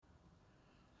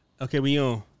Okay, we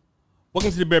on.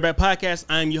 Welcome to the Bareback Podcast.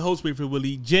 I'm your host, Waitford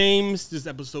Willie James. This is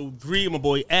episode 3 of my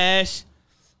boy Ash.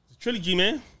 It's a trilogy,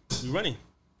 man. We running.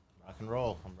 Rock and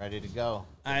roll. I'm ready to go.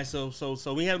 All right,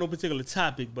 so we have no particular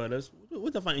topic, but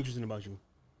what I find interesting about you?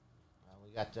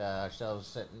 We got ourselves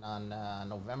sitting on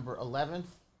November 11th,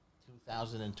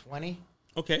 2020.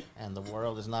 Okay. And the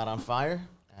world is not on fire,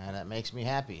 and that makes me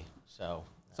happy. So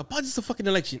about just a fucking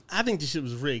election, I think this shit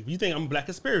was rigged. You think I'm a black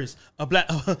conspiracy, a black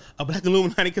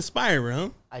Illuminati conspirator, huh?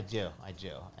 I do,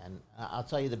 and I'll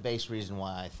tell you the base reason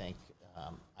why I think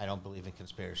I don't believe in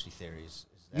conspiracy theories.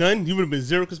 None? You would have been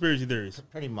zero conspiracy theories.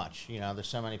 Pretty much. You know, there's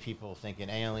so many people thinking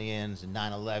aliens and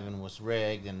 9/11 was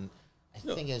rigged, and I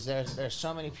think there's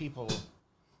so many people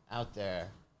out there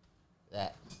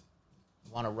that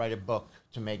want to write a book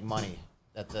to make money,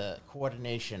 that the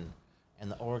coordination and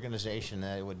the organization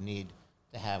that it would need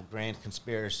to have grand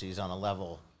conspiracies on a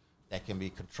level that can be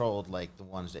controlled like the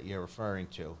ones that you're referring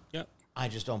to. Yep. I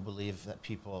just don't believe that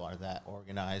people are that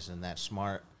organized and that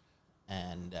smart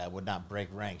and would not break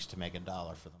ranks to make a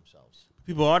dollar for themselves.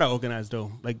 People are that organized,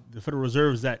 though. Like, the Federal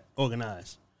Reserve is that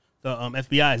organized. The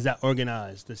FBI is that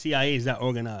organized. The CIA is that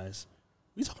organized.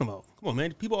 What are you talking about? Come on,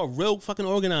 man. People are real fucking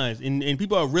organized, and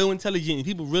people are real intelligent, and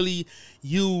people really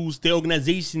use their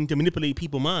organization to manipulate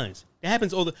people's minds. That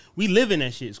happens all the... We live in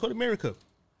that shit. It's called America.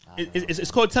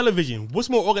 It's called television. What's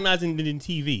more organized than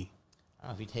TV? I don't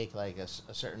know if you take, like,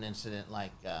 a certain incident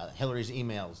like Hillary's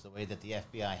emails, the way that the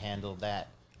FBI handled that.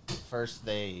 First,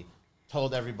 they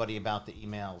told everybody about the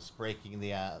emails, breaking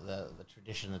the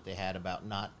tradition that they had about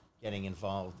not getting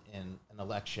involved in an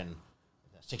election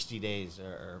 60 days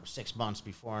or 6 months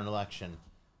before an election,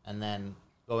 and then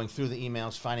going through the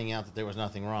emails, finding out that there was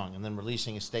nothing wrong, and then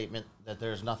releasing a statement that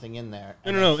there's nothing in there.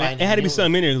 No. It had to be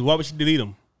something in there. Why would she delete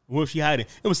them? What if she hid it?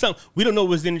 It was something. We don't know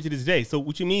what's in there to this day. So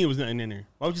what you mean it was nothing in there?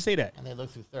 Why would you say that? And they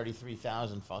looked through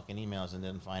 33,000 fucking emails and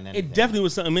didn't find anything. It definitely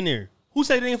was something in there. Who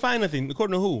said they didn't find nothing?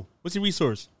 According to who? What's the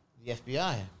resource? The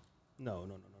FBI. No.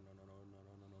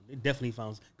 They definitely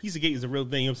found. Pizzagate is a real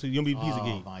thing. So you don't be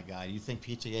Pizzagate. Oh my God! You think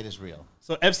Pizzagate is real?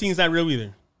 So Epstein's not real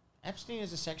either. Epstein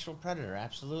is a sexual predator.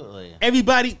 Absolutely.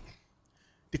 Everybody,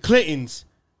 the Clintons,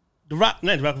 not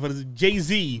the Rockefellers,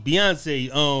 Jay-Z,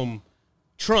 Beyonce,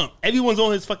 Trump. Everyone's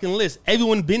on his fucking list.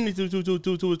 Everyone been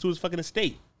to his fucking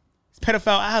estate. It's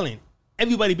pedophile island.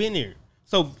 Everybody been there.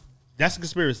 So that's a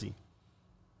conspiracy.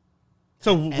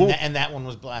 So and that one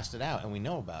was blasted out, and we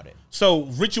know about it. So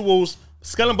rituals,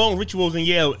 skull and bone rituals in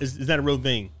Yale is that a real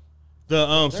thing?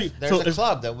 There's a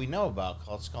club that we know about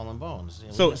called Skull and Bones.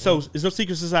 So there's no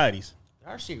secret societies. There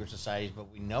are secret societies,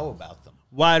 but we know about them.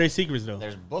 Why are they secrets though?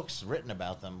 There's books written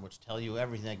about them which tell you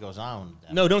everything that goes on.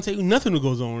 No, don't tell you nothing that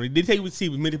goes on. They tell you with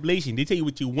manipulation. They tell you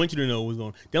what you want you to know what's going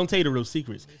on. They don't tell you the real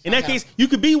secrets. In that case, you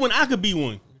could be one. I could be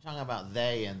one. You're talking about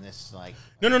they and this like.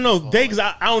 No. They, because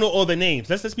I don't know all their names.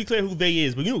 Let's be clear who they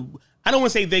is. But I don't want to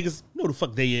say they because you know who the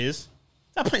fuck they is.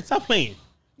 Stop playing. You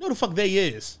know who the fuck they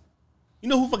is. You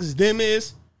know who the fuck them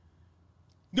is.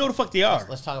 You know who the fuck they are.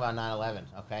 Let's talk about 9/11,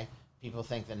 okay? People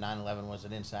think that 9/11 was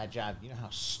an inside job. You know how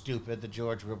stupid the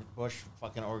George Bush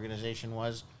fucking organization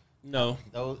was? No.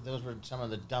 Those were some of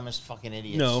the dumbest fucking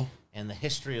idiots in the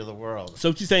history of the world. So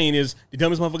what you're saying is the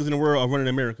dumbest motherfuckers in the world are running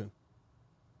America?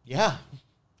 Yeah,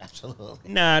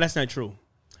 absolutely. Nah, that's not true.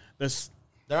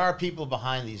 There are people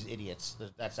behind these idiots.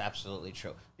 That's absolutely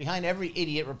true. Behind every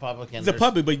idiot Republican,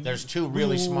 there's two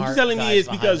really smart guys. What you're telling me is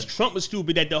because it. Trump was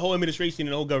stupid that the whole administration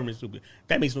and the whole government is stupid.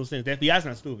 That makes no sense. The FBI's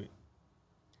not stupid.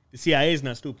 The CIA is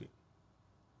not stupid.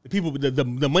 The people,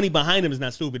 the money behind them is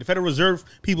not stupid. The Federal Reserve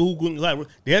people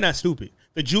they're not stupid.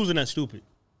 The Jews are not stupid.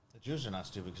 The Jews are not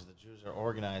stupid because the Jews are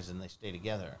organized and they stay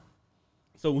together.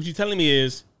 So what you're telling me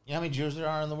is... You know how many Jews there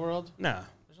are in the world? Nah.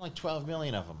 There's only 12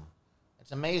 million of them.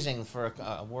 It's amazing for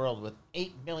a world with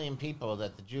 8 million people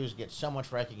that the Jews get so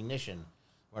much recognition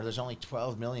where there's only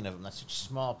 12 million of them. That's such a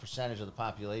small percentage of the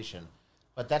population.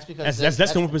 But that's because... That's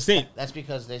 1%. That's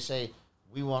because they say...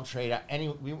 We won't trade out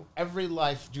every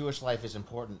life, Jewish life is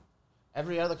important.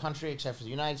 Every other country except for the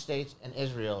United States and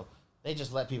Israel, they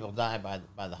just let people die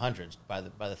by the hundreds, by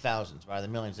the thousands, by the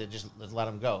millions. They just let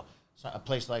them go. So a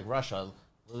place like Russia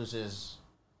loses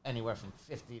anywhere from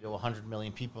 50 to 100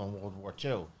 million people in World War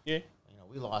II. Yeah.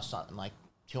 We lost something like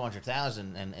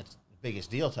 200,000, and it's the biggest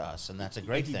deal to us, and that's a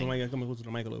great thing. Come closer to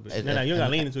the mic a little bit. No, you got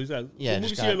to lean into it. Yeah,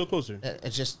 move your seat a little closer.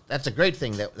 It's just that's a great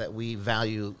thing that we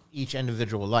value each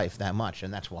individual life that much,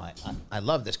 and that's why I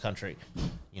love this country.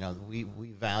 We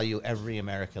value every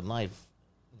American life.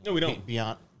 No, we don't.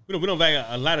 Beyond, we don't value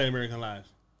a lot of American lives.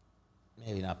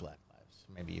 Maybe not black lives.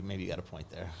 Maybe you got a point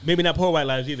there. Maybe not poor white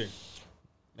lives either.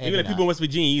 Maybe the people in West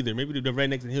Virginia either. Maybe the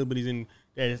rednecks and hillbillies in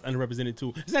that is underrepresented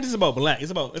too. It's not just about black.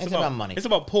 It's about money. It's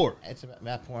about poor. It's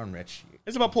about poor and rich.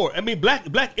 It's about poor. I mean, black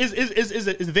is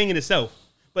a thing in itself.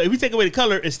 But if we take away the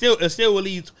color, it still will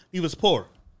leave us poor.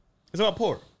 It's about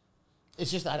poor. It's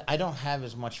just I don't have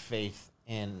as much faith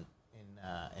in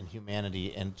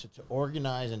humanity and to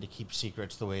organize and to keep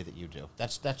secrets the way that you do.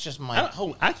 That's just my.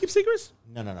 I keep secrets?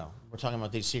 No. We're talking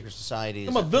about these secret societies.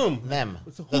 I'm about them. Them.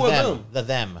 Who are them? The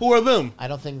them. Who are them? I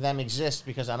don't think them exist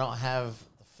because I don't have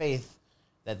the faith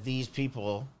that these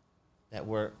people that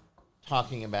we're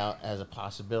talking about as a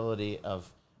possibility of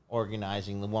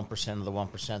organizing the 1% of the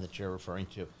 1% that you're referring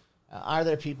to. Are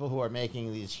there people who are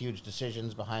making these huge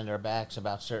decisions behind our backs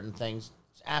about certain things?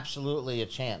 It's absolutely a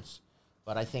chance.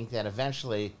 But I think that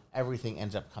eventually everything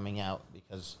ends up coming out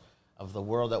because of the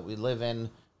world that we live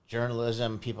in,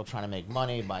 journalism, people trying to make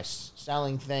money by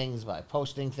selling things, by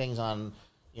posting things on,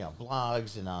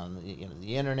 blogs and on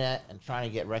the internet and trying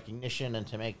to get recognition and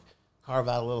to carve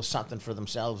out a little something for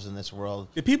themselves in this world.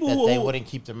 The people they wouldn't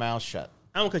keep their mouths shut.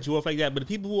 I don't cut you off like that, but the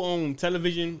people who own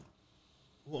television,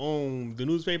 who own the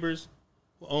newspapers,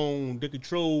 who own the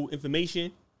control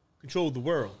information, control the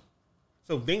world.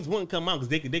 So things wouldn't come out because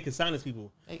they could silence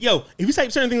people. Yo, if you say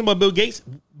certain things about Bill Gates,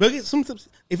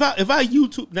 if I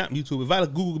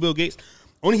Google Bill Gates,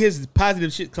 only his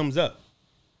positive shit comes up.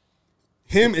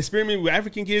 Him experimenting with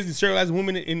African kids and sterilizing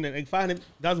women in like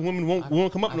 500,000 women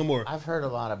won't come up no more. I've heard a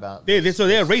lot about. They could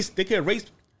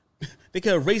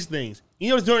erase things. You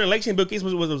know, during the election, Bill Gates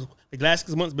was the last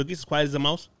 6 months. Bill Gates was quiet as a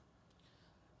mouse.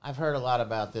 I've heard a lot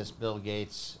about this Bill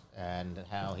Gates and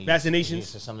how he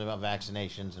says something about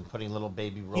vaccinations and putting little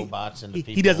baby robots into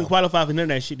people. He doesn't qualify for none of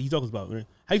that shit he talks about. Right?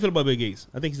 How you feel about Bill Gates?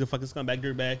 I think he's a fucking scumbag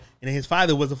dirtbag. And his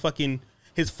father was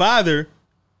his father.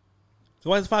 So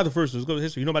why his father first? Let's go to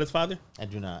history. You know about his father? I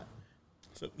do not.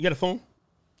 So you got a phone?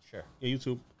 Sure. Yeah,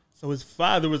 YouTube. So his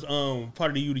father was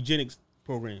part of the eugenics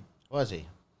program. Was he?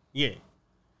 Yeah.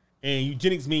 And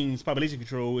eugenics means population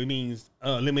control. It means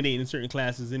eliminating certain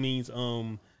classes. It means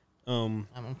I'm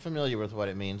familiar with what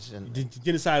it means. And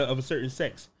genocide of a certain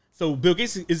sex. So Bill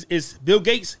Gates is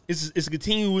a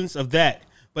continuance of that,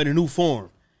 but in a new form.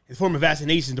 It's a form of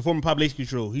vaccination, the form of population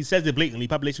control. He says it blatantly: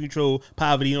 population control,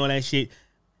 poverty, and all that shit.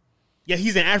 Yeah,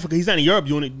 he's in Africa. He's not in Europe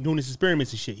doing his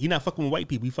experiments and shit. He's not fucking with white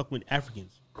people. He fucking with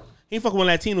Africans. He ain't fucking with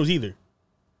Latinos either,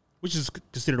 which is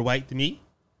considered white to me.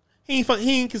 He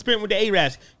ain't conspiring with the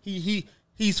Arabs.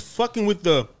 He's fucking with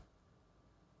the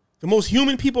most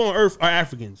human people on earth are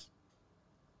Africans.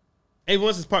 Everyone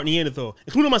else is part Neanderthal,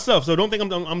 including myself. So don't think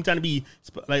I'm trying to be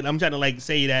like I'm trying to like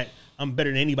say that I'm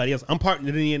better than anybody else. I'm part of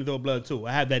the Neanderthal blood too.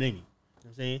 I have that in me. You know what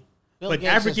I'm saying? Bill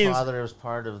Gates' father was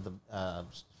part of the,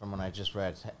 from what I just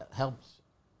read, helped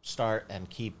start and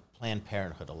keep Planned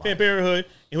Parenthood alive. Planned Parenthood.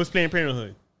 It was Planned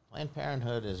Parenthood. Planned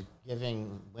Parenthood is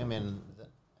giving women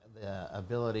the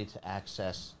ability to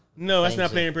access. No, that's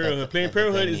not Planned Parenthood. Planned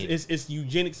Parenthood is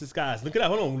eugenics disguised. Look it up.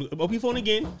 Hold on. Open your phone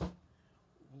again.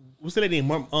 What's the lady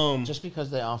name? Just because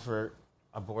they offer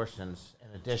abortions in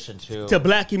addition to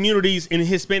black communities and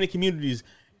Hispanic communities.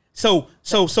 So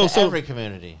every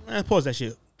community. Pause that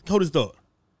shit. Hold this thought.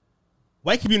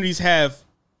 White communities have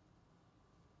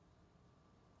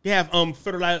fertile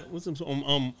fertile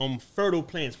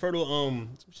plants,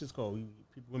 what's this called?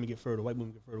 Women get fertile, white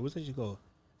women get fertile. What's that shit called?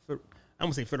 I'm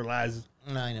gonna say fertilizers.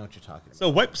 No, I know what you're talking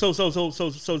about. So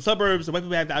suburbs, the white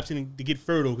people have the option to get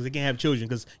fertile because they can't have children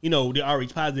because they're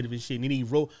RH positive and shit. And they need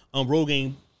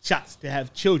Rogaine shots to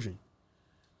have children.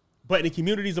 But in the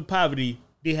communities of poverty,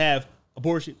 they have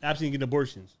option to get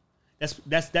abortions. That's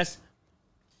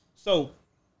so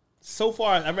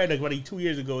far, I read like 2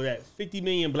 years ago that 50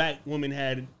 million black women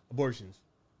had abortions.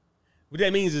 What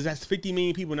that means is that's 50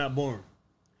 million people not born.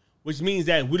 Which means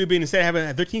that would have been, instead of having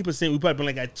at 13%, we probably been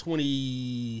like at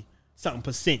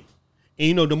 20-something%.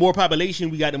 And the more population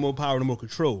we got, the more power, the more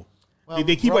control. Well,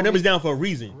 they keep our numbers down for a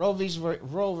reason. Roe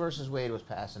versus Wade was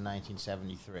passed in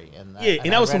 1973. And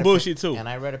that was some bullshit too. And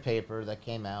I read a paper that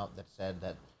came out that said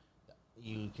that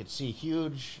you could see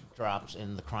huge drops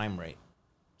in the crime rate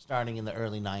starting in the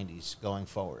early 90s going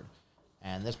forward.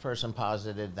 And this person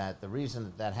posited that the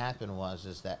reason that happened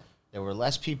is that there were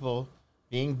less people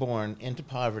being born into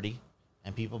poverty,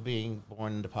 and people being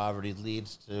born into poverty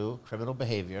leads to criminal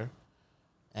behavior.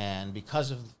 And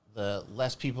because of the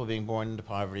less people being born into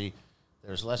poverty,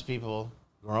 there's less people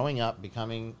growing up,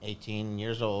 becoming 18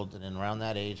 years old, and then around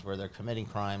that age where they're committing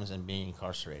crimes and being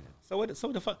incarcerated. So what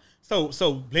the fuck?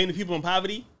 So blame the people in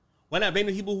poverty? Why not blame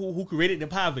the people who created the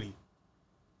poverty?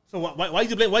 So why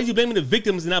you blaming the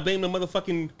victims and not blaming the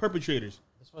motherfucking perpetrators?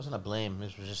 This wasn't a blame.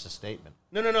 This was just a statement.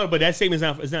 No. But that statement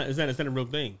is not a real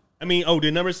thing. I mean,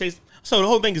 the number says. So the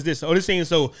whole thing is this. They're saying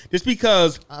so just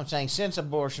because. I'm saying since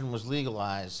abortion was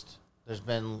legalized, there's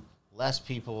been less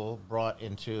people brought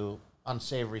into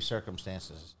unsavory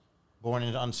circumstances, born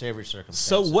into unsavory circumstances.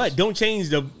 So what? Don't change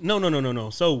the. No.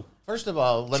 So first of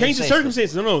all, change the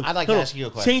circumstances. No. I'd like to ask you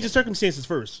a question. Change the circumstances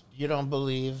first. You don't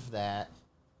believe that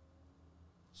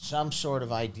some sort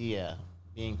of idea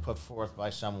being put forth by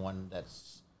someone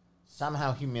that's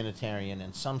somehow humanitarian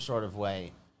in some sort of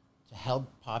way to help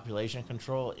population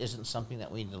control isn't something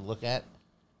that we need to look at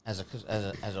as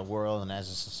a world and as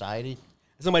a society?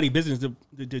 It's nobody's business to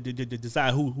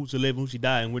decide who should live, who should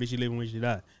die, and where they should live and where they should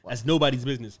die. That's nobody's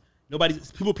business.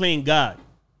 People playing God.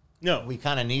 No, we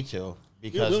kind of need to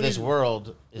because this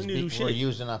world is we're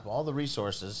using up all the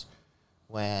resources.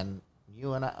 When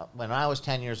I was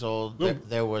 10 years old,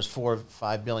 there was 4 or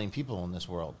 5 billion people in this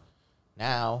world.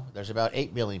 Now there's about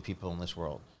 8 billion people in this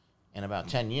world. In about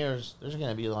 10 years, there's going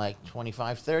to be like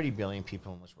 25, 30 billion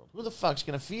people in this world. Who the fuck's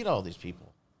going to feed all these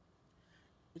people?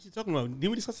 What you talking about? Didn't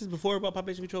we discuss this before about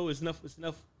population control? It's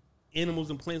enough animals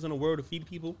and plants on the world to feed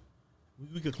people.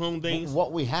 We could clone things.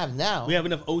 What we have now. We have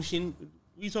enough ocean.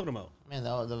 What are you talking about? Man,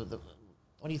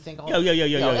 what do you think?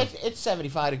 Yeah. It's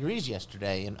 75 degrees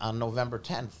yesterday on November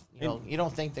 10th. You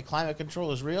don't think that climate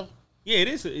control is real? Yeah, it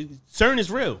is. CERN is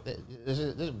real.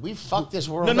 We fucked this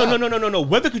world up. No.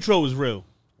 Weather control is real.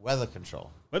 Weather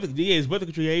control. It's weather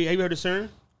control. Have you heard of CERN?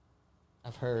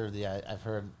 I've heard.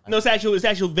 No, it's actual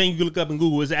thing you can look up in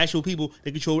Google. It's actual people that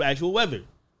control actual weather.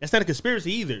 That's not a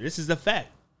conspiracy either. This is a fact.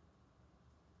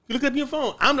 You look up your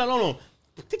phone. I'm not on.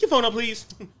 Take your phone up, please.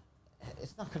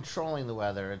 It's not controlling the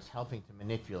weather. It's helping to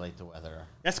manipulate the weather.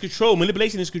 That's control.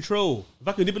 Manipulation is control. If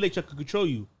I could manipulate you, I could control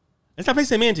you. Let's not play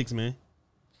semantics, man.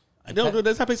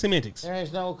 Let's not play semantics. There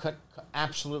is no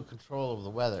absolute control of the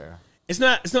weather. It's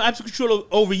not absolute control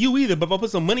over you either. But if I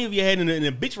put some money over your head and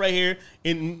a bitch right here,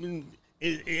 and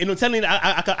I'm telling you,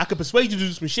 I could persuade you to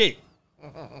do some shit.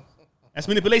 That's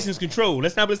manipulation is control.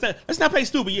 Let's not play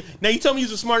stupid. Now you told me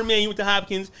you're a smart man. You went to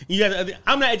Hopkins.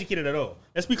 I'm not educated at all.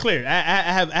 Let's be clear. I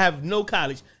have no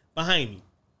college behind me.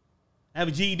 I have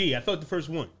a GED. I felt the first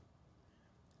one.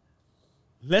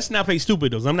 Let's not play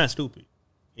stupid, though. I'm not stupid,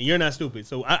 and you're not stupid.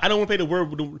 So I don't want to play the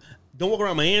word. Don't walk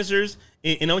around my answers.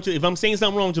 And I want you, if I'm saying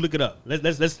something wrong, I want you to look it up.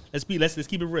 Let's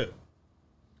keep it real.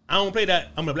 I don't play that.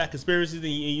 I'm a black conspiracy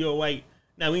and you're a white.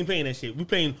 Nah, we ain't playing that shit. We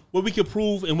playing what we can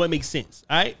prove and what makes sense.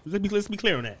 All right, let's be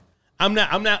clear on that. I'm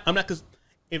not. Cause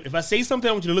if I say something,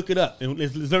 I want you to look it up and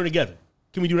let's learn together.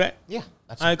 Can we do that? Yeah.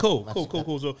 All right.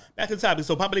 Cool. So back to the topic.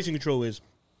 So population control is.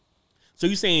 So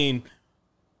you're saying.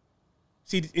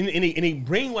 See, and they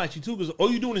brainwash you too, because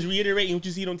all you're doing is reiterating what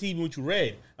you see on TV, what you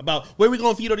read about where we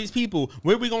gonna feed all these people,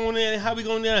 where we going there, how we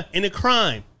going there, and the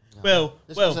crime. No,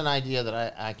 this was an idea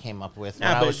that I came up with when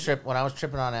I was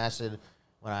tripping on acid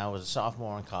when I was a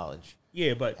sophomore in college.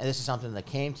 Yeah, but and this is something that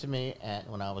came to me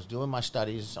when I was doing my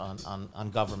studies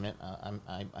on government.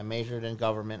 I majored in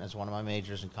government as one of my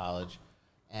majors in college,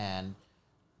 and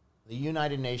the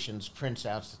United Nations prints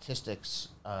out statistics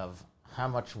of how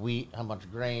much wheat, how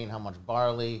much grain, how much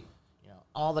barley,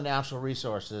 all the natural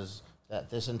resources that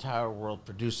this entire world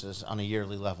produces on a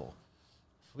yearly level.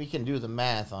 If we can do the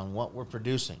math on what we're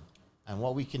producing and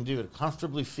what we can do to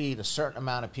comfortably feed a certain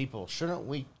amount of people, shouldn't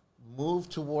we move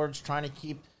towards trying to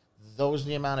keep those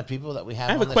the amount of people that we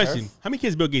have on this earth? I have a question. How many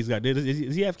kids Bill Gates got? Does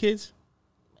he have kids?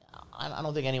 I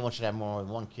don't think anyone should have more than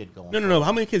one kid going. No.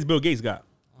 How many kids Bill Gates got?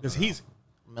 Because he's...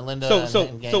 Melinda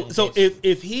So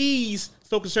if he's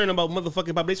so concerned about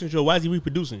motherfucking population control, why is he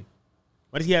reproducing?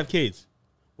 Why does he have kids?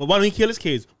 Well, why don't he kill his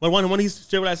kids? Why don't he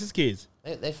sterilize his kids?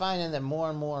 They find that more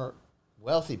and more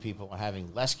wealthy people are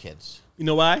having less kids. You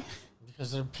know why?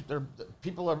 Because they're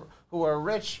people who are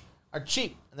rich are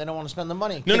cheap and they don't want to spend the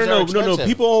money. No.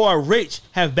 People who are rich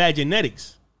have bad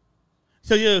genetics.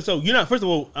 So you're not. First of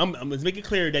all, let's make it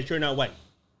clear that you're not white.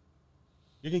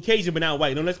 You're Caucasian, but not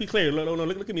white. No, let's be clear. No,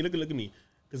 look at me. Look at me.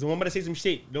 Because when I'm about to say some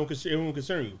shit, it won't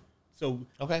concern you. So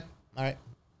okay, all right.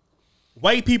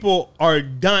 White people are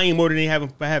dying more than they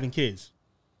have by having kids.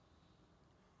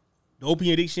 The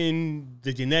opium addiction,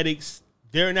 the genetics,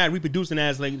 they're not reproducing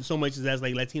as so much as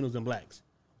Latinos and blacks,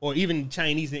 or even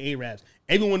Chinese and Arabs.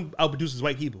 Everyone outproduces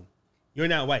white people. You're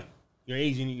not white. You're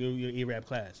Asian. You're Arab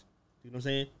class. You know what I'm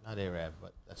saying? Not Arab,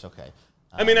 but that's okay.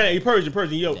 I mean, you're Persian,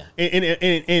 yo. Yeah.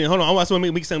 And hold on, I also want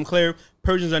to make something clear.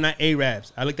 Persians are not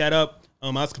Arabs. I looked that up. I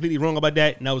was completely wrong about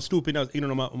that, and I was stupid. I was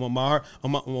ignorant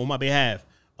on my behalf.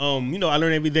 I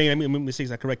learned everything. I made mistakes.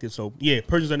 I corrected. So yeah,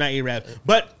 Persians are not Arabs,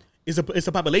 but it's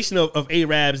a population of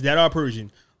Arabs that are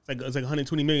Persian. It's like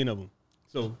 120 million of them.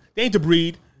 So they ain't to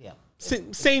breed. Yeah.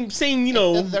 Same. You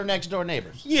know, they're next door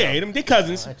neighbors. Yeah, so, they're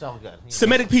cousins. It's all good.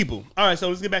 Semitic people. All right, so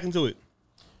let's get back into it.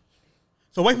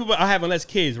 So white people are having less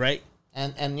kids, right?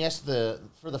 And yes,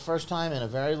 for the first time in a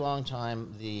very long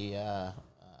time, the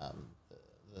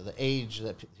age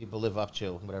that people live up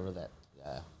to, whatever that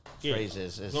phrase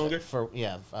is longer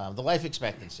the life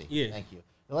expectancy. Yeah, thank you.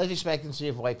 The life expectancy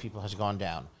of white people has gone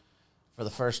down for the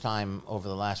first time over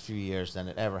the last few years than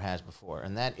it ever has before,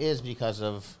 and that is because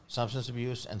of substance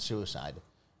abuse and suicide.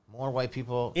 More white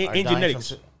people are dying genetics.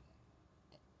 from.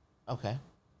 Okay.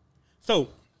 So,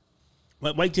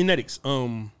 white genetics.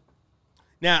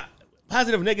 Now,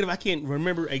 positive, negative. I can't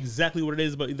remember exactly what it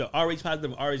is, but either Rh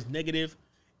positive or Rh negative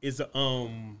is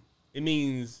it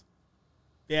means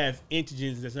they have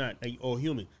antigens that's not like all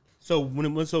human. So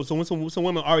when some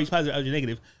women are Rh positive, Rh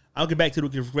negative, I'll get back to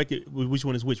the correct which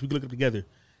one is which. We can look it up together.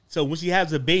 So when she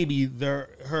has a baby,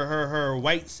 her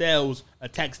white cells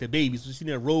attacks the baby, so she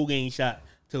need a Rogaine shot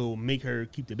to make her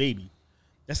keep the baby.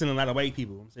 That's in a lot of white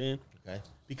people. You know what I'm saying, okay,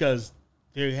 because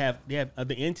they have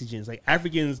other antigens. Like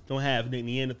Africans don't have the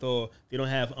Neanderthal. They don't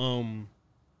have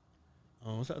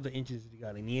what's the other antigens they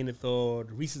got? Like Neanderthal,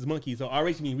 the rhesus monkeys. So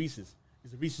Rh means rhesus.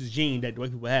 It's a rhesus gene that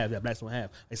white people have that blacks don't have.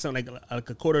 Like something like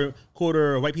a quarter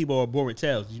of white people are born with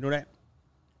tails. Did you know that?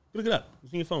 Look it up.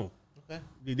 It's on your phone. Okay.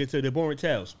 They're born with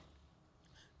tails.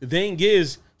 The thing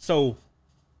is, so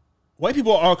white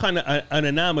people are kind of an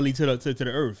anomaly to the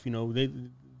earth. You know,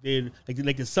 they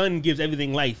like the sun gives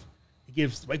everything life. It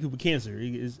gives white people cancer.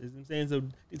 Is I'm saying, so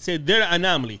it said they're an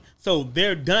anomaly. So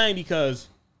they're dying because,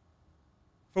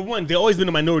 for one, they've always been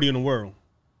a minority in the world.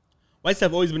 Whites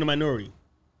have always been a minority,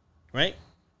 right?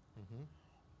 Mm-hmm.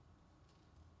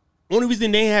 Only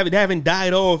reason they haven't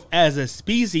died off as a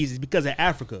species is because of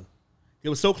Africa. They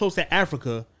were so close to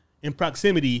Africa in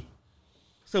proximity.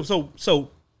 So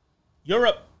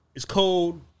Europe is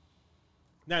cold,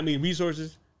 not many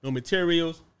resources, no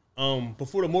materials.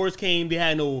 Before the Moors came, they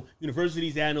had no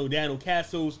universities, they had no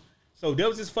castles. So there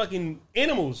was just fucking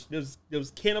animals. There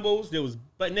was cannibals. There was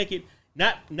butt naked.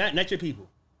 Not your people.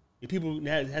 Your people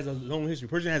has its own history.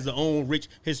 Persian has their own rich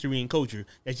history and culture.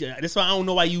 That's why I don't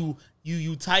know why you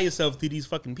tie yourself to these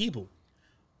fucking people.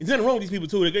 There's nothing wrong with these people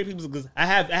too. They're great people because I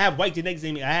have white genetics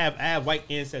in me. I have white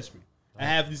ancestry. Right. I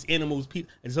have these animals,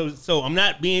 people, and so I'm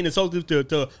not being insultive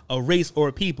to a race or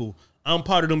a people. I'm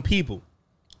part of them people.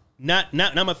 Not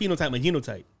my phenotype, my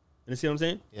genotype. You understand what I'm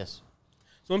saying? Yes.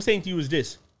 So what I'm saying to you is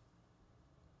this: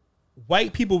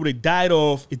 white people would have died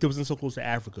off if they wasn't so close to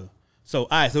Africa. So all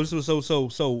right,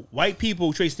 so white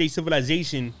people trace their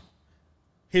civilization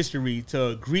history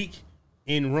to Greek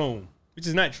and Rome, which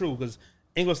is not true because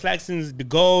Anglo-Saxons, the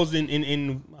Gauls and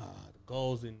the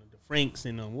Gauls and the Franks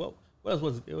and what else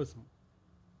was it? It was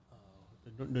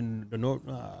the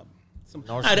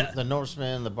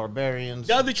Norsemen, the barbarians,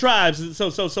 the other tribes. So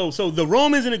the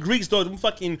Romans and the Greeks thought them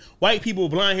fucking white people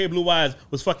with blonde hair, blue eyes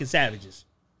was fucking savages.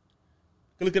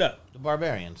 Go look it up. The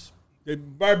barbarians. The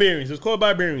barbarians. It's called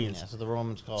barbarians. Yeah, so the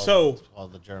Romans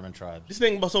called the German tribes. This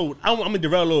thing, so I'm gonna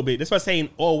derail a little bit. That's why I'm saying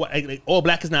all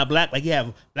black is not black. Like you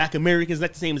have black Americans,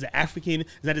 not the same as the African.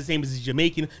 It's not the same as the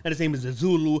Jamaican. Not the same as the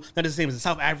Zulu. Not the same as the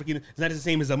South African. It's not the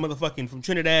same as a motherfucking from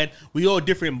Trinidad. We all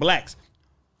different blacks.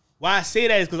 Why I say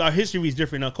that is because our history is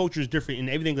different, our culture is different, and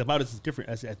everything about us is different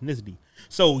as ethnicity.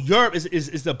 So Europe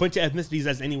is a bunch of ethnicities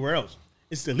as anywhere else.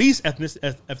 It's the least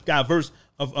diverse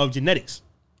of genetics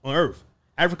on Earth.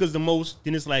 Africa's the most.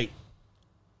 Then it's like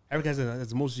Africa has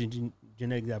the most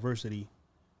genetic diversity.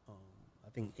 I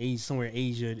think somewhere in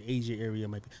Asia, the Asia area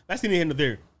might be. That's the end of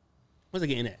there. What's I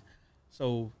getting at?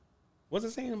 So, what's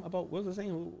it saying about? What's it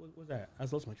saying? What's that? I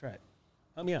lost my track.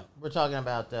 Help me out. We're talking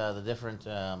about the different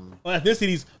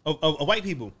ethnicities of white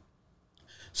people.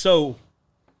 So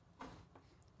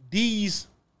these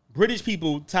British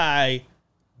people tie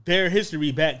their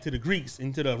history back to the Greeks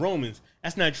and to the Romans.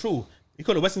 That's not true. They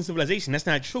call it Western civilization. That's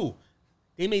not true.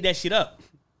 They made that shit up.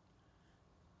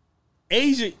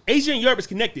 Asia and Europe is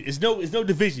connected. It's no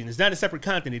division. It's not a separate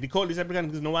continent. They call it a separate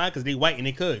continent because you know why? Because they white and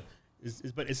they could.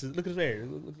 Look at this there.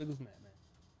 Look at this map, man.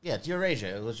 Yeah, it's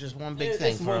Eurasia. It was just one big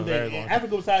thing for a very long time.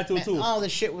 Africa was tied to it too. All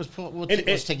this shit was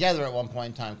together at one point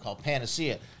in time called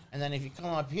Panacea. And then if you come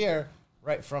up here,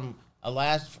 right from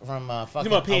Alaska, from fucking... You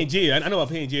know about Pangea. I know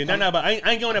about Pangea.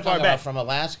 I ain't going that far back. From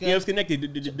Alaska? Yeah, it was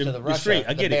connected to the Russia, strait.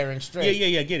 I get the Bering Strait.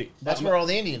 Yeah, I get it. That's where all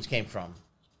the Indians came from.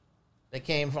 They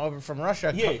came over from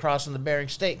Russia, crossing the Bering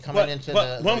Strait, coming into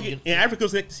in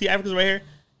Africa's right here.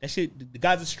 That shit, the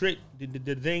Gaza Strip,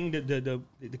 the thing,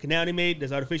 the canal they made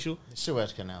that's artificial. The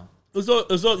Suez Canal. It was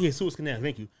all Suez Canal.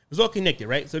 Thank you. It was all connected,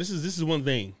 right? So this is one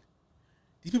thing.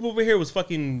 These people over here was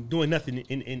fucking doing nothing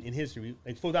in history.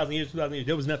 Like 4,000 years, 2,000 years,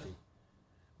 there was nothing,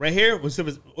 Right here was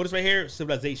this right here,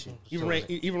 civilization. Even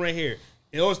right here,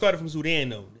 it all started from Sudan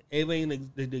though.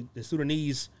 Everything the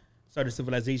Sudanese started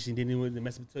civilization. Then it was the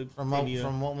Mesopotamia.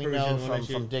 From what we know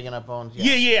from digging up bones.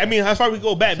 Yeah. I mean, as far as we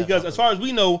go back, because as far as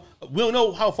we know, we don't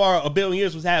know how far a billion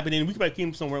years was happening. We might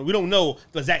came somewhere. We don't know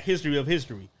the exact history of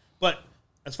history. But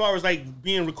as far as like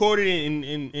being recorded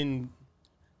in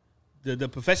the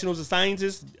professionals and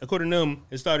scientists, according to them,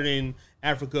 it started in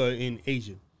Africa and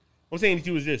Asia. What I'm saying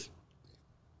to you is this.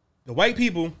 The white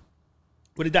people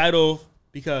would have died off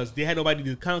because they had nobody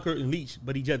to conquer and leech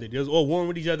but each other. They was all warring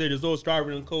with each other. They was all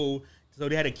starving and cold. So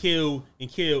they had to kill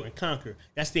and conquer.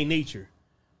 That's their nature.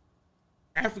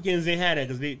 Africans didn't have that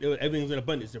because everything was in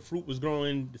abundance. The fruit was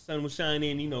growing. The sun was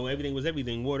shining. Everything was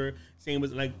everything. Water. Same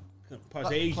was like parts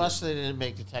of Asia. Plus, they didn't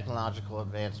make the technological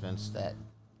advancements that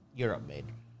Europe made,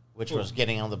 which was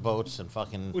getting on the boats and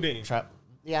fucking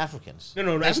the Africans.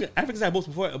 No. Africans had boats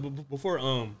before.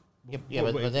 But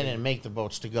they didn't make the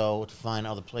boats to go to find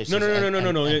other places.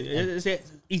 No.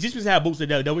 Egyptians had boats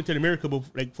that went to America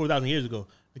like 4,000 years ago.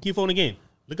 Keep phone again.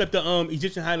 Look up the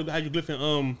Egyptian hieroglyph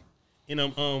in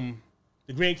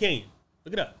the Grand Canyon.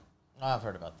 Look it up. Oh, I've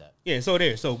heard about that. Yeah, so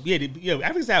there. So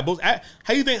Africans had boats.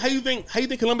 How you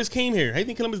think Columbus came here? How you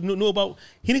think Columbus knew about?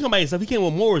 He didn't come by himself. He came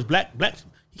with Moors, black.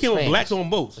 He came with blacks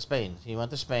on boats. Spain. He went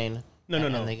to Spain. No.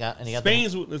 And he got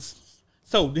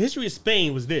So the history of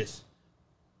Spain was this.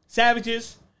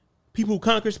 Savages, people who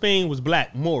conquered Spain was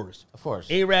black, Moors. Of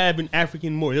course. Arab and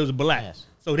African Moors. It was black. Yes.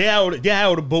 So they had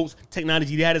all the boats,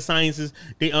 technology, they had the sciences,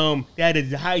 they had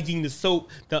the hygiene, the soap,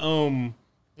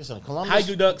 Listen,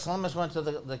 hydroducts. Columbus went to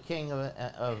the king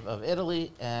of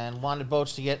Italy and wanted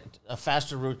boats to get a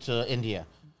faster route to India.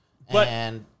 But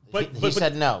he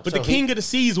said no. But the king of the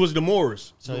seas was the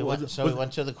Moors. So he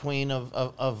went to the queen of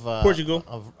Portugal.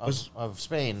 of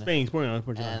Spain.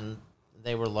 Portugal. And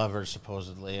they were lovers,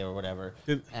 supposedly, or whatever,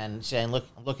 and saying, "Look,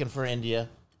 I'm looking for India,"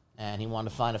 and he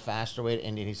wanted to find a faster way to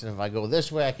India. He said, "If I go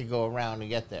this way, I could go around and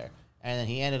get there." And then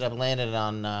he ended up landing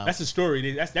on. That's the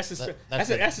story. That's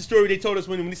the story they told us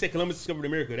when they said Columbus discovered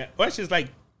America. That's just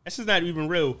not even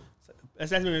real.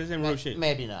 That's not real shit.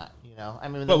 Maybe not. I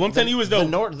mean, but what I'm telling you is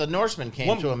though the Norsemen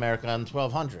came to America in the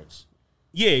 1200s.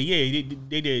 Yeah,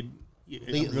 they did.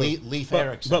 Leif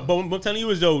Erikson. But what I'm telling you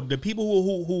is though the people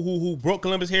who brought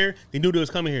Columbus here, they knew they was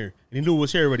coming here. And they knew it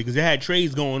was here already because they had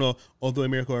trades going on all through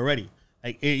America already.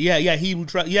 Like Hebrew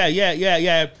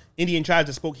Indian tribes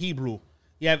that spoke Hebrew.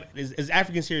 There's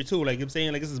Africans here too. Like I'm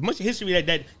saying, like this is much history that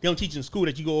they don't teach in school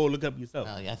that you go look up yourself.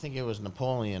 I think it was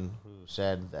Napoleon who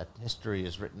said that history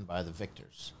is written by the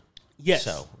victors. Yes.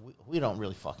 So we don't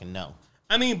really fucking know.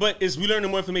 I mean, but we learn the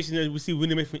more information that we see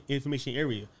within the information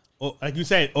area. Or, like you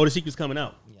said, all the secrets coming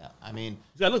out. Yeah, I mean,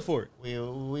 you gotta look for it. We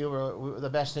were the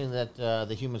best thing that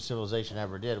the human civilization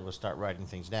ever did was start writing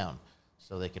things down,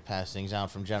 so they could pass things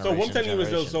out from generation. So what I'm telling you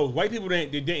is, so white people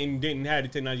didn't have the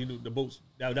technology, the boats.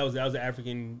 That was the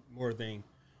African more thing.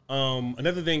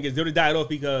 Another thing is they would have died off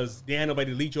because they had nobody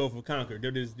to leech off or conquer.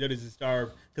 They're just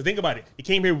starved. Because think about it, they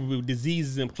came here with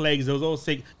diseases and plagues. They was all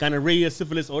sick, gonorrhea,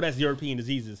 syphilis. All that's European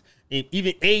diseases. And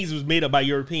even AIDS was made up by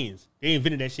Europeans. They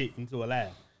invented that shit into a lab.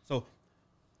 So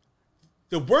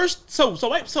the worst. So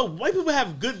white people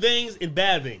have good things and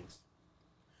bad things.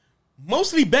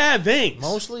 Mostly bad things.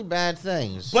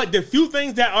 But the few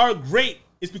things that are great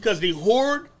is because they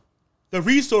hoard the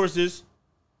resources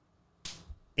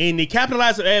and they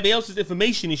capitalize on everybody else's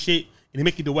information and shit, and they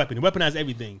make it the weapon. They weaponize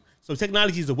everything. So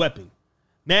technology is a weapon.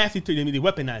 Math, they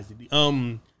weaponize it.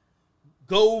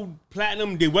 Gold,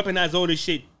 platinum, they weaponize all this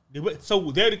shit.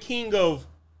 So they're the king of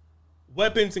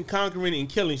weapons and conquering and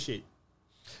killing shit.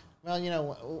 Well,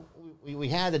 we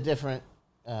had the different,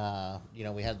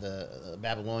 we had the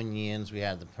Babylonians, we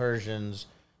had the Persians,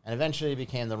 and eventually it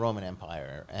became the Roman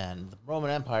Empire. And the Roman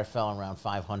Empire fell around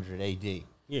 500 A.D.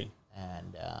 Yeah.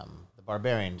 And the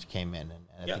barbarians came in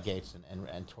and at the gates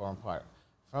and tore them apart.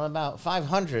 From about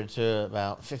 500 to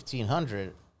about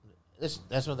 1500,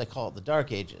 that's what they call it, the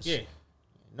Dark Ages. Yeah.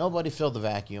 Nobody filled the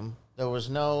vacuum. There was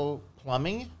no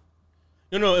plumbing.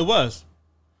 No, it was.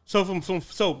 So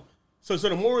So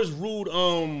the Moors ruled,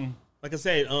 like I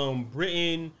said,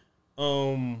 Britain,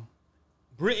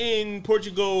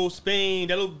 Portugal, Spain,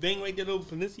 that little thing right there, little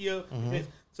peninsula. Mm-hmm.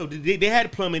 So they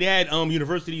had plumbing, they had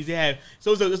universities, they had.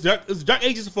 So it was dark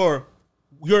ages for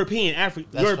European,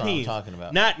 African, That's Europeans. What I'm talking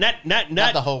about.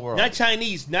 Not the whole world. Not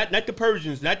Chinese, not the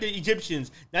Persians, not the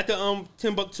Egyptians, not the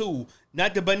Timbuktu,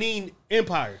 not the Benin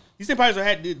Empire. These empires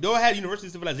they all had university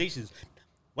civilizations.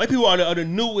 White people are the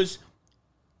newest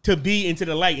to be into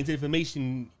the light, into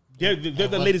information. They're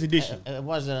the latest edition. It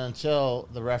wasn't until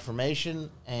the Reformation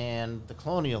and the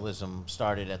colonialism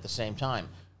started at the same time,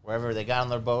 wherever they got on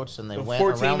their boats and they The went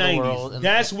around the world. And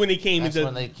that's when they came. That's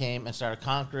when they came and started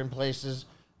conquering places.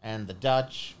 And the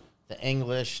Dutch, the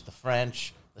English, the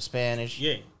French, the Spanish.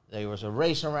 Yeah. There was a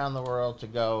race around the world to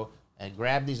go and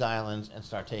grab these islands and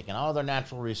start taking all their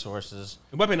natural resources.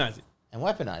 And weaponize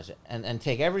it. And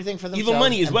take everything for themselves. Even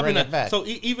money is and bring it weaponized. back. So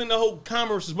even the whole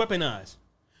commerce is weaponized.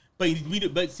 But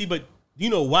you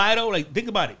know why though? Like, think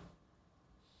about it.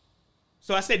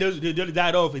 So I said they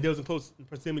died off if there was in close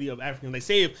proximity of Africans. Like,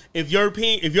 say if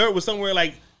Europe was somewhere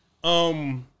like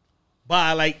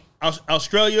by like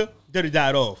Australia, they'd have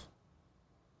died off.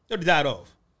 They'd have died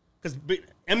off. Because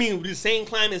I mean, with the same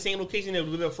climate, same location that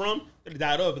they're from, they'd have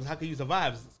died off. Because how can you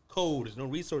survive? It's cold. There's no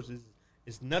resources.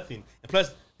 It's nothing. And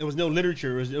plus, there was no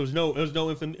literature. It was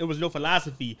no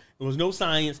philosophy. It was no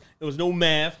science. It was no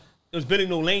math. It was barely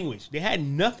no language. They had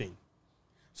nothing.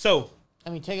 So. I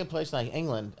mean, take a place like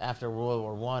England after World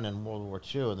War I and World War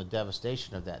II and the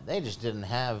devastation of that. They just didn't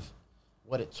have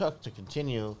what it took to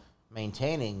continue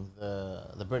maintaining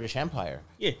the British Empire.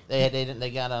 Yeah.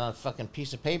 They got on a fucking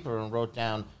piece of paper and wrote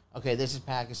down, okay, this is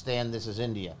Pakistan, this is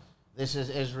India, this is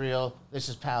Israel, this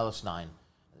is Palestine.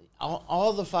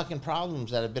 All the fucking problems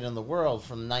that have been in the world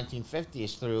from the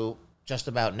 1950s through just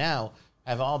about now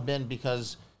have all been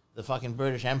because the fucking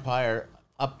British Empire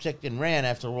upticked and ran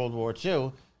after World War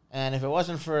II. And if it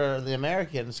wasn't for the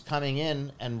Americans coming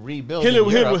in and rebuilding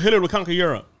Hitler would conquer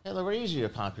Europe. Hitler would easier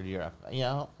conquered Europe, you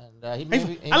know. And I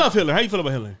love Hitler. How you feel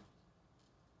about Hitler?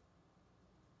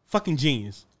 Fucking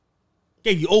genius.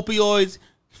 Gave you opioids,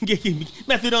 gave you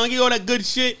methadone, gave you all that good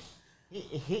shit.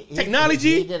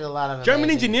 Technology. He did a lot of German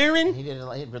amazing, engineering. He did a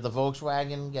lot. The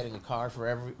Volkswagen, getting a car for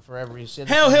every citizen.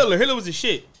 Hell, Hitler was a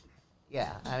shit.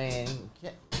 Yeah, I mean,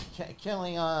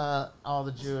 killing all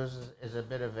the Jews is a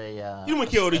bit of a he want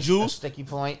to kill the Jews. A sticky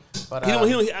point, but he want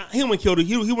to kill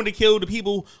he want to kill the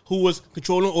people who was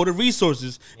controlling all the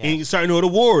resources and starting all the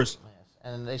wars. Yes.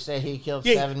 And they say he killed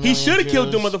 7 million he should have Jews.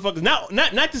 killed them motherfuckers.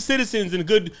 Not the citizens and the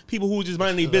good people who were just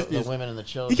minding their business. The women and the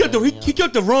children. He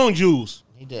killed the wrong Jews.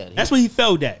 He did. That's what he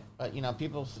felt at. But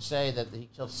people say that he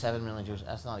killed 7 million Jews.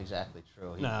 That's not exactly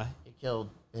true. He killed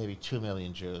maybe 2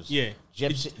 million Jews. Yeah.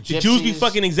 Gypsies, the Jews be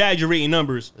fucking exaggerating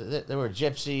numbers. There were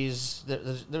gypsies.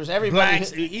 There was everybody.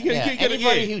 Blacks.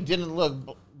 Anybody who didn't look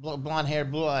blonde hair,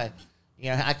 blue eye.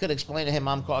 I could explain to him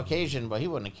I'm Caucasian, but he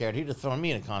wouldn't have cared. He'd have thrown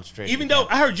me in a concentration Even camp.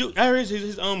 though I heard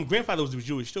his grandfather was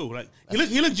Jewish too. Like he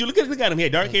looked Jewish. Look at him. He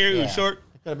had dark hair. He was short.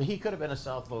 He could have been a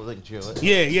South-Loathing Jew.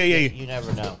 Yeah. You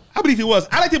never know. I believe he was.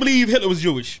 I like to believe Hitler was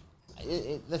Jewish.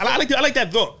 I like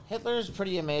that thought. Hitler is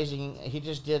pretty amazing. He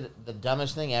just did the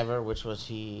dumbest thing ever, which was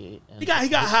he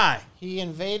got high. He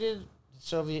invaded the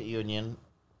Soviet Union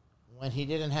when he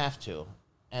didn't have to,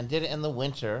 and did it in the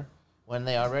winter when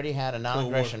they already had a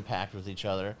non-aggression pact with each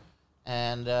other,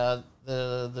 and the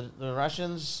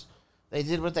Russians, they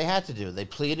did what they had to do. They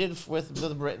pleaded with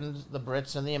the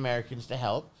Brits, and the Americans to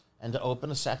help and to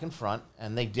open a second front,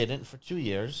 and they didn't for 2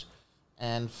 years.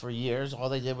 And for years, all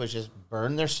they did was just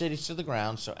burn their cities to the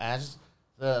ground. So as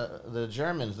the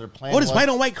Germans, their plan this white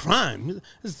on white crime.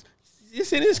 You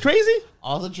saying this crazy?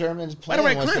 All the Germans' plan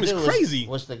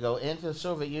was to go into the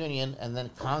Soviet Union and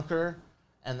then conquer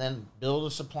and then build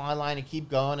a supply line and keep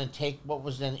going and take what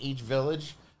was in each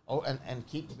village and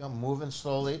keep moving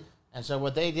slowly. And so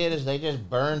what they did is they just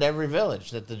burned every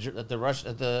village that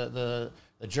the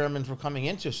Germans were coming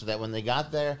into, so that when they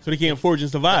got there, so they can't forage and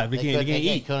survive. They can't eat.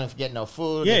 They couldn't get no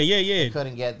food. Yeah. They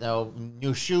couldn't get no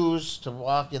new shoes to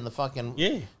walk in the fucking.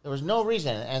 Yeah. There was no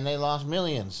reason, and they lost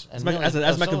millions. And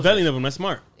that's Machiavellian of them. That's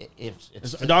smart. It's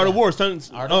the art of war. Sun Tzu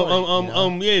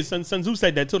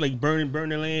said that too. Like burn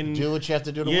their land. Do what you have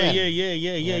to do to win.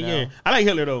 Yeah. I like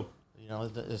Hitler though.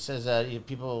 It says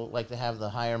people like to have the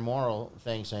higher moral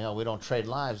thing, saying, "Oh, we don't trade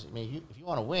lives." I mean, if you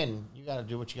want to win, you got to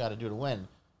do what you got to do to win.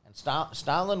 And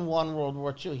Stalin won World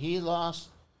War II. He lost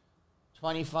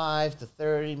 25 to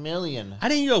 30 million. I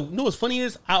didn't know what's funny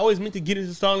is I always meant to get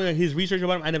into Stalin and his research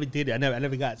about him. I never did it. I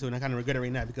never got to it, and I kind of regret it right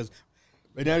now because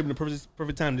right now would have been the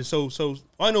perfect time to so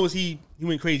all I know is he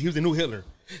went crazy. He was the new Hitler.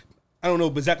 I don't know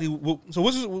exactly so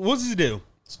what's his deal?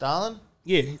 Stalin?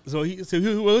 Yeah. So he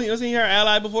wasn't he our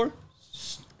ally before?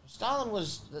 Stalin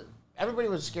was everybody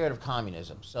was scared of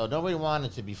communism, so nobody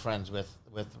wanted to be friends with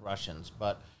Russians,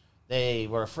 but they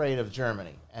were afraid of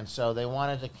Germany, and so they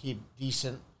wanted to keep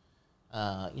decent,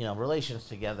 relations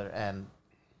together. And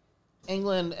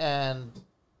England and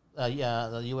the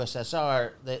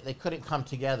USSR, they couldn't come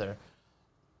together.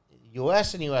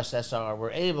 U.S. and USSR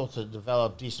were able to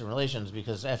develop decent relations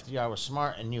because FDR was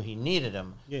smart and knew he needed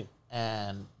him. Yeah.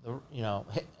 And the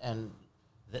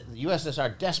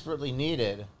USSR desperately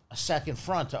needed a second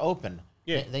front to open,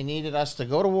 Yeah. They needed us to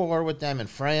go to war with them in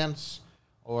France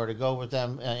or to go with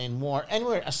them in war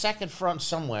anywhere, a second front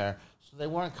somewhere. So they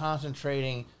weren't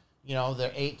concentrating,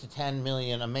 their 8 to 10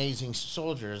 million amazing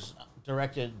soldiers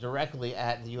directed directly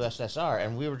at the USSR,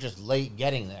 and we were just late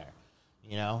getting there,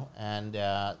 and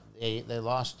they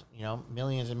lost,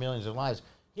 millions and millions of lives.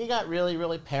 He got really,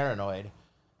 really paranoid,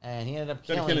 and he ended up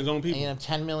killing his own people. He ended up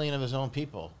 10 million of his own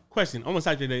people. Question, almost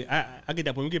out today. I get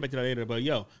that point. We'll get back to that later. But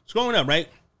yo, scrolling up, right?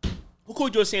 Who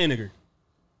called you a sand nigger?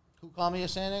 Who called me a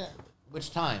sand nigger?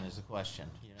 Which time is the question?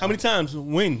 How many times?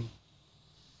 When?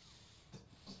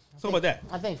 Talk about that.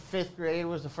 I think 5th grade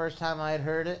was the first time I had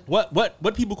heard it.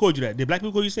 What people called you that? Did black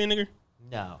people call you sand nigger?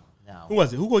 No. Who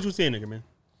was it? Who called you a sand nigger, man?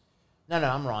 No,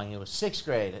 I'm wrong. It was 6th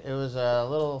grade. It was a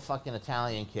little fucking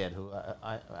Italian kid who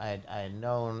I had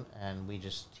known, and he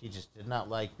just did not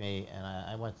like me, and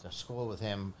I went to school with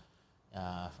him.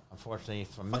 Unfortunately,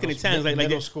 from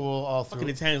middle school all through. Fucking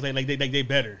Italians like they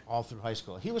better. All through high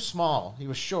school. He was small. He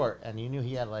was short, and you knew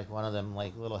he had like one of them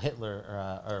like little Hitler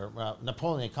or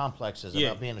Napoleon complexes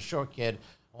about being a short kid.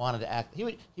 Wanted to act.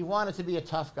 He wanted to be a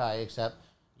tough guy, except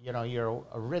you're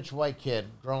a rich white kid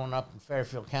growing up in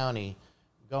Fairfield County,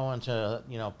 going to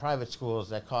private schools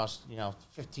that cost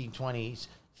 $15,000, $20,000,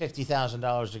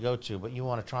 $50,000 to go to, but you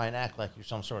want to try and act like you're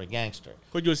some sort of gangster.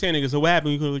 Called you a sand nigger. So what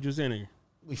happened? You called you a sand nigger.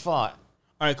 We fought.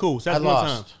 All right, cool. So that's I one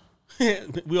lost.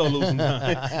 time. We all lose sometimes.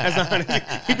 That's not,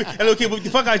 that little kid beat the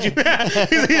fuck out you.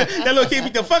 That little kid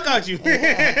beat the fuck out you.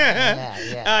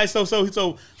 Yeah. All right,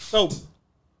 so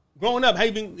growing up, how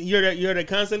you been? You heard that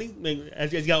constantly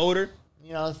as you got older.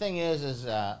 The thing is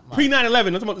pre 9/11.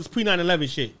 I'm talking about this pre 9/11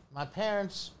 shit. My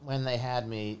parents, when they had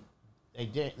me,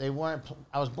 they weren't.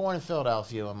 I was born in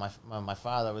Philadelphia when my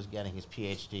father was getting his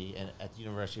PhD at the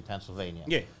University of Pennsylvania.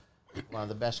 Yeah. One of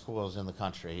the best schools in the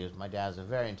country. My dad's a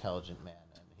very intelligent man,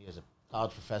 and he was a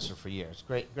college professor for years.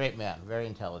 Great man, very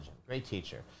intelligent, great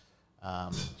teacher.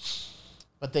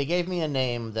 But they gave me a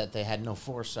name that they had no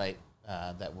foresight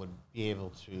that would be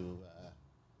able to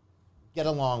get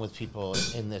along with people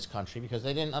in this country because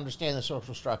they didn't understand the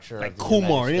social structure like of the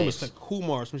Kumar. United It was States. like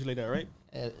Kumar or something like that, right?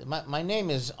 My name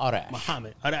is Arash.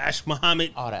 Muhammad. Arash.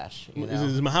 Arash.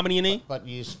 Is Muhammad your name? But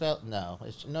you spell no.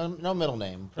 It's no middle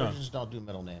name. Persians don't do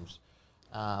middle names.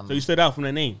 So you stood out from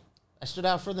that name. I stood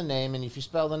out for the name, and if you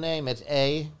spell the name, it's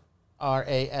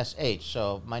Arash.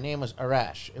 So my name was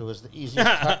Arash. It was the easiest.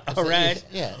 Arash.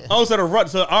 Yeah. Oh,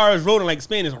 so R is rolling like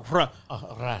Spanish.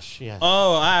 Arash. Yeah. Oh,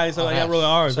 all right. So I got rolling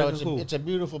R. So That's cool. it's a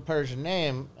beautiful Persian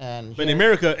name, but in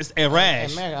America, it's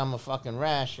Arash. In America, I'm a fucking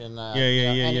rash, and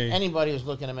yeah. Anybody who's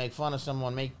looking to make fun of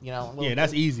someone,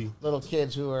 that's easy. Little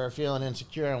kids who are feeling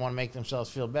insecure and want to make themselves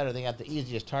feel better, they got the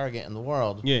easiest target in the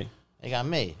world. Yeah. They got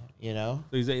me. But And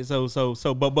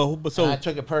I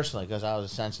took it personally because I was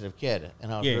a sensitive kid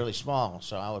and I was really small,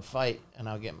 so I would fight and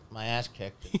I would get my ass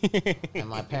kicked. And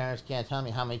my parents can't tell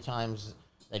me how many times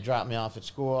they dropped me off at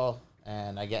school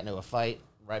and I get into a fight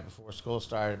right before school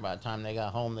started. By the time they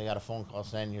got home, they got a phone call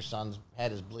saying your son's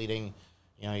head is bleeding.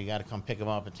 You got to come pick him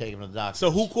up and take him to the doctor. So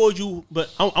who called you?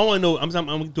 But I want to know. I'm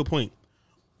getting to a point.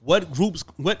 What groups?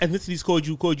 What ethnicities called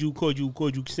you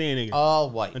saying nigga?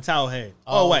 All white. And towel head.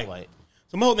 All white.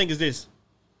 So my whole thing is this.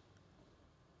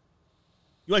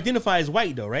 You identify as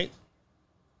white though, right?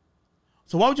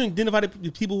 So why would you identify the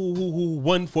people who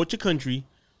one, fought your country,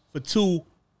 for two,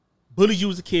 bullied you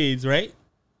as a kids, right?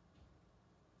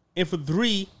 And for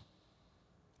three,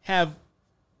 have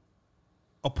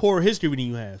a poorer history than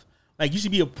you have. Like you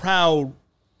should be a proud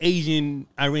Asian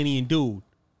Iranian dude.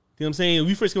 You know what I'm saying? When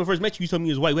we first met you told me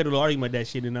you was white. We had a little argument about that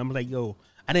shit, and I'm like, yo,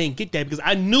 I didn't get that because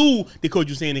I knew they called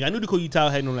you saying nigga. I knew they called you towel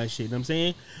head and all that shit. You know what I'm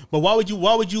saying? But why would you?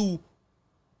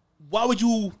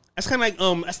 That's kind of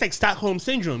like that's like Stockholm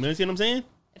syndrome. You understand what I'm saying?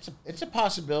 It's a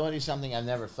possibility, something I've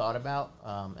never thought about,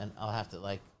 and I'll have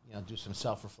to do some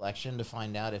self-reflection to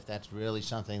find out if that's really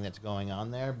something that's going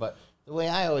on there. But the way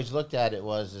I always looked at it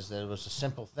is that it was a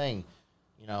simple thing.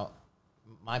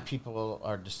 My people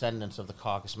are descendants of the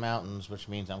Caucasus Mountains, which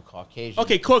means I'm Caucasian.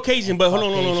 Okay, Caucasian, but hold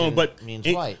on. But means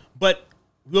white. But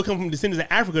we'll come from descendants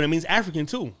of Africa. That means African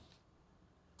too.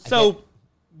 So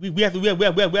we have to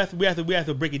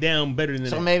break it down better than that.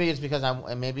 So maybe it's because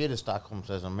maybe it is Stockholm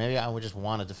syndrome. Maybe I just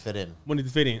wanted to fit in. Wanted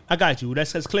to fit in. I got you.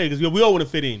 That's clear because we all want to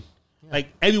fit in. Yeah. Like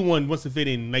everyone wants to fit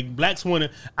in. Like blacks want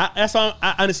to. That's how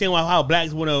I understand how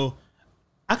blacks want to.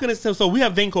 I can understand. So we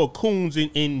have a thing called coons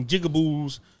and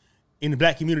jigaboos in the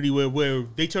black community where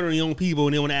they turn on their own people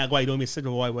and they want to act white. Don't be such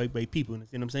a white people. You know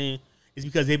what I'm saying? It's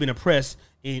because they've been oppressed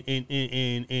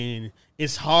and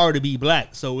it's hard to be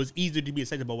black. So it's easier to be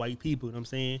accepted by white people. You know what I'm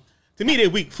saying? To me,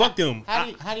 they're weak. Fuck them. How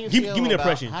do you feel give me the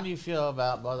impression. How do you feel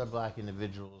about other black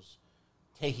individuals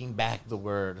taking back the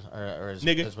word, or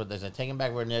nigga. Is what they say, taking back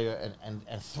the word nigga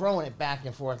and throwing it back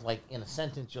and forth like in a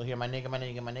sentence. You'll hear my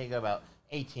nigga about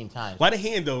 18 times. Why the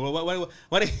hand though?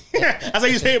 Why the I saw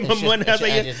you saying my money. I was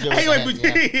like,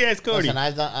 yeah, it's Cody. Listen,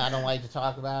 I don't like to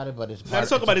talk about it, but it's part, let's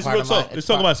talk about it. It's real talk. Let's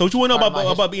talk about it. So what you want to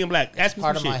know about being black? Ask me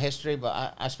some shit. Part of my history,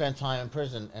 but I spent time in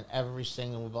prison, and every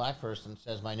single black person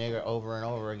says my nigger over and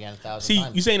over again 1,000 times.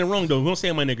 See, you saying it wrong though. We don't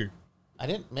say my nigger. I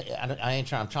ain't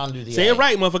trying. I'm trying to do the say it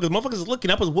right, motherfuckers. Motherfuckers is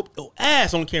looking. I was whooped your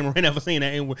ass on camera right now for saying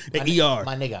that. The ER.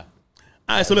 My nigga.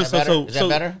 All right, so let's is that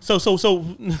better? So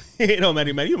it don't matter,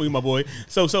 you don't be my boy.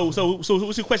 So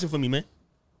what's your question for me, man?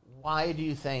 Why do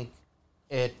you think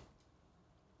it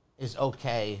is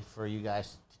okay for you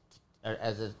guys,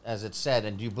 as it's said,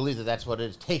 and do you believe that that's what it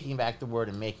is, taking back the word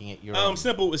and making it your own?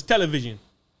 Simple. It's television.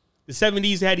 The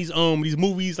 70s had these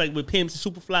movies like with pimps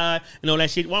and Superfly and all that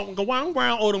shit.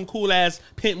 All them cool ass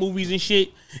pimp movies and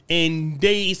shit. And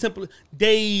what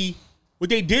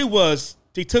they did was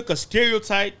they took a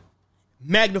stereotype,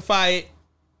 magnify it,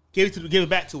 give it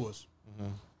back to us.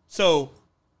 Mm-hmm. So,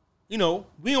 we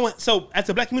don't. So as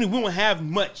a black community, we don't have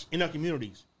much in our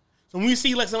communities. So when we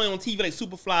see like somebody on TV like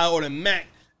Superfly or the Mac,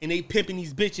 and they pimping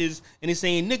these bitches and they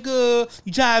saying nigga,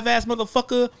 you jive ass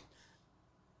motherfucker,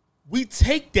 we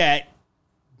take that,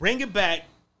 bring it back,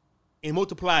 and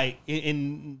multiply it,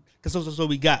 and because that's what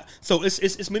we got. So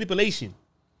it's manipulation.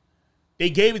 They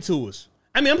gave it to us.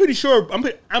 I mean, I'm pretty sure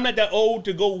I'm not that old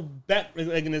to go back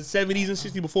like in the 70s and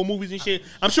 60s before movies and shit.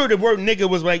 I'm sure the word nigga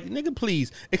was like, nigga,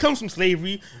 please. It comes from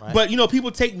slavery. Right. But,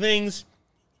 people take things,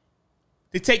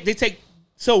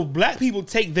 so black people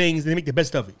take things and they make the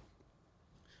best of it.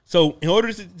 So in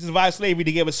order to survive slavery,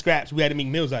 they gave us scraps. We had to make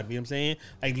meals out of it, you know what I'm saying?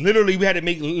 Like literally we had to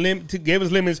make, to give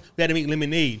us lemons, we had to make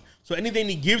lemonade. So anything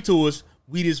they give to us,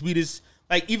 we just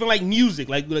like even like music,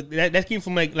 like that came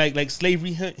from like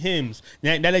slavery hymns.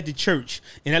 Now like the church,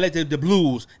 and I like the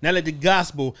blues, and I like the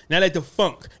gospel, and I like the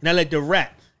funk, and I like the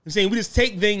rap. I'm saying we just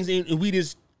take things and we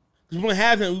just, because we don't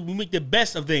have them, we make the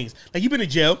best of things. Like you've been in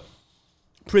jail,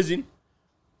 prison.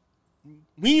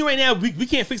 We right now we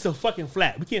can't fix a fucking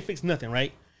flat. We can't fix nothing,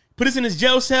 right? Put us in this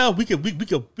jail cell. We could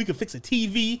fix a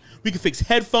TV. We could fix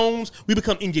headphones. We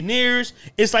become engineers.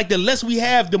 It's like the less we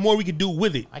have, the more we could do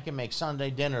with it. I can make Sunday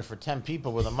dinner for 10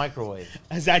 people with a microwave.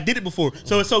 As I did it before.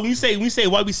 So when we say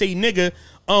why we say nigga,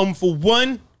 for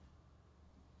one,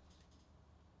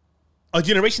 a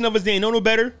generation of us didn't know no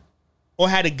better, or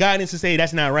had the guidance to say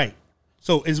that's not right.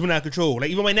 So it's been out of control.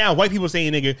 Like even right now, white people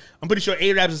saying nigga. I'm pretty sure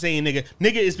Arabs are saying nigga.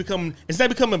 Nigga is it's not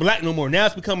becoming black no more. Now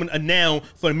it's becoming a noun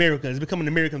for America. It's becoming an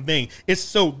American thing. It's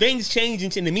so things change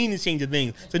and the meanings change of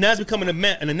things. So now it's becoming a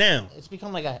noun. It's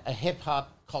become like a hip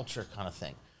hop culture kind of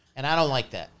thing, and I don't like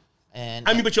that. And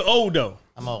but you're old though.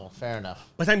 I'm old. Fair enough.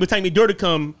 By the time your daughter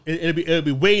come, it'll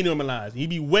be way normalized. You'd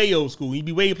be way old school. You'd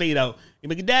be way played out. You'd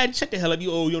be like, Dad, shut the hell up.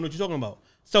 You old. You don't know what you're talking about.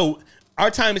 So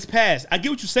our time is past. I get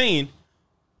what you're saying.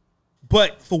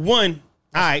 But for one,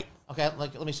 okay,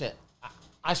 like let me say it.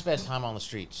 I spend time on the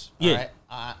streets. Yeah.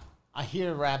 All right? I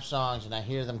hear rap songs and I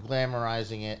hear them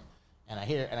glamorizing it, and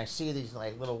I see these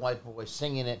like little white boys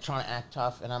singing it, trying to act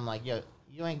tough, and I'm like, yo,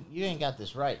 you ain't got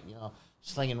this right,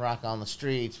 slinging rock on the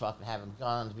streets, fucking having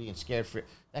guns, being scared for it.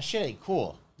 That shit ain't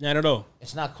cool. Not at all.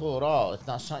 It's not cool at all. It's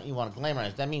not something you want to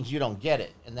glamorize. That means you don't get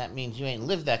it, and that means you ain't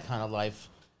lived that kind of life.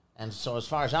 And so as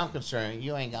far as I'm concerned,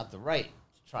 you ain't got the right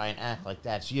to try and act like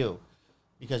that's you.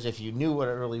 Because if you knew what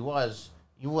it really was,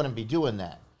 you wouldn't be doing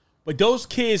that. But those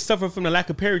kids suffer from the lack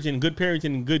of parenting,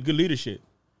 and good leadership.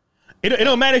 It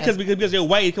don't matter because they're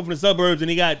white, they come from the suburbs,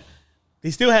 and they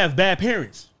still have bad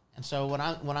parents. And so when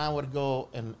I would go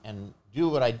and do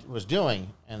what I was doing,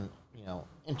 and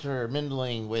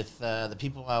intermingling with the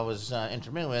people I was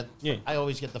intermingling with, I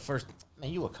always get the first,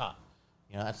 man, you a cop.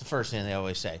 That's the first thing they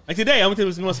always say. Like today, I went to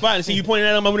this one spot and see you pointing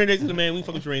at him. I went in there, man, we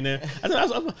fucking train there.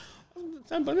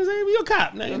 You're a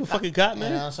cop. Now you're a fucking cop,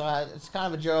 man. So it's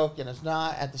kind of a joke, and it's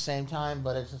not at the same time,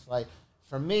 but it's just like,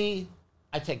 for me,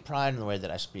 I take pride in the way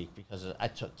that I speak because I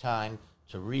took time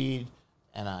to read,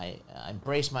 and I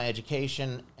embrace my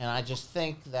education, and I just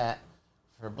think that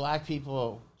for black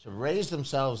people to raise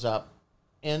themselves up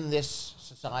in this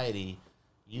society,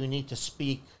 you need to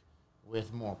speak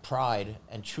with more pride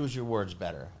and choose your words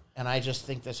better. And I just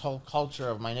think this whole culture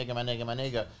of my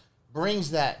nigga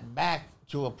brings that back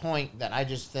to a point that I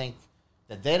just think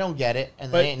that they don't get it,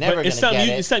 and they ain't never going to get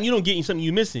it. It's something you don't get, something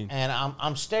you're missing. And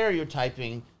I'm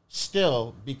stereotyping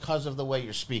still because of the way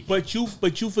you're speaking. But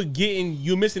you forgetting,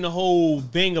 you're missing the whole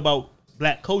thing about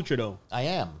black culture, though. I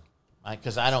am,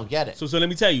 because I don't get it. So let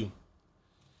me tell you,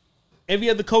 every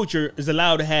other culture is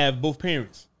allowed to have both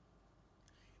parents.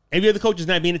 Every other culture is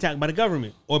not being attacked by the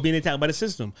government or being attacked by the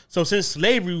system. So since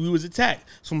slavery, we was attacked.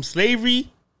 From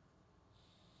slavery,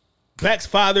 blacks'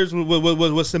 fathers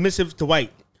was submissive to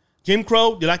white. Jim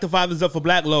Crow, they locked the fathers up for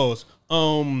black laws.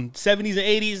 70s and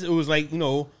 80s, it was like,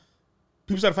 people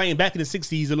started fighting back in the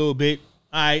 60s a little bit.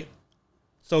 All right.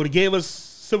 So they gave us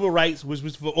civil rights, which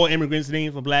was for all immigrants, it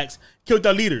ain't for blacks. Killed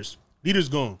our leaders. Leaders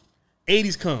gone.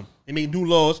 80s come. They made new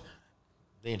laws.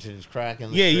 They introduced crack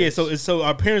in the streets. So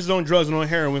our parents is on drugs and on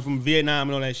heroin from Vietnam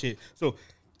and all that shit. So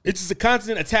it's just a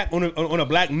constant attack on a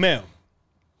black male.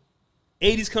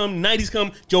 80s come, 90s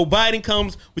come. Joe Biden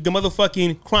comes with the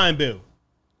motherfucking crime bill.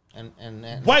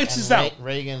 And wipes us out.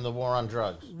 Reagan, the war on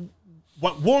drugs.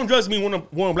 What war on drugs mean?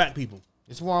 War on black people.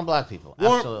 It's war on black people.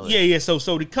 Absolutely. Yeah. So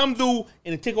they come through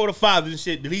and they take all the fathers and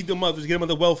shit, delete the mothers, give them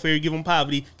the welfare, give them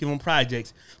poverty, give them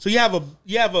projects. So you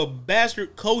have a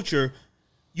bastard culture.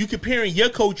 You comparing your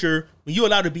culture when you're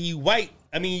allowed to be white.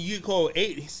 I mean, you call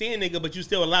saying nigga, but you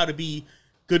still allowed to be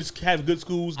good, have good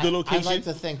schools, good locations. I like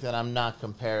to think that I'm not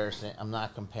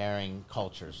comparing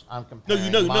cultures. I'm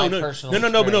comparing my personal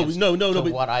experience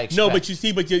to what I expect. No, but you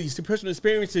see, your personal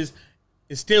experiences,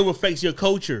 it still reflects your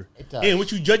culture. It does. And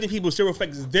what you judging people still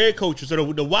reflects their culture.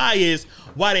 So the why is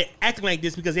why they acting like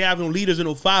this because they have no leaders and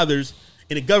no fathers,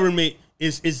 and the government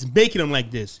is making them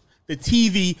like this. The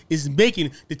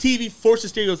TV forces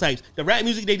stereotypes. The rap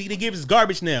music they give is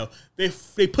garbage now. They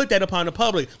put that upon the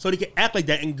public so they can act like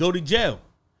that and go to jail.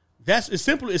 It's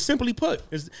simply put.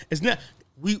 It's not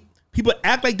people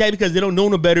act like that because they don't know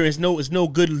no better. It's no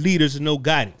good leaders and no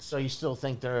guidance. So you still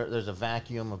think there's a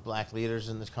vacuum of black leaders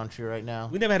in this country right now?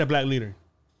 We never had a black leader.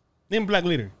 Name a black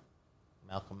leader.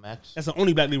 Malcolm X. That's the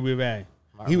only black leader we ever had.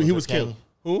 He was killed.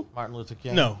 Who? Martin Luther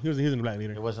King. No, he wasn't a black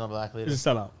leader. It wasn't a black leader. He was a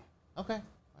sellout. Okay.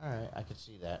 All right, I could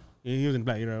see that. Yeah, he wasn't a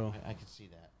black leader at all. I could see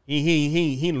that.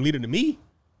 He ain't a leader to me.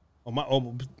 Okay.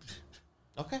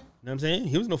 You know what I'm saying?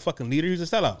 He was no fucking leader. He was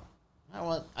a sellout.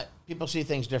 People see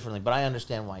things differently, but I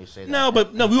understand why you say that.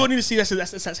 No, we won't need to see that's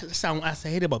how I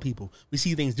hate about people. We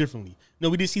see things differently. No,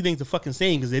 we just see things the fucking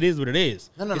same because it is what it is.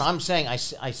 No. I'm saying I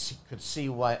could see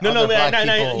why people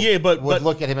would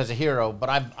look at him as a hero, but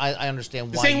I understand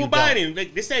why. The same with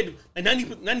Biden. They said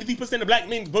 93% of black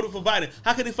men voted for Biden.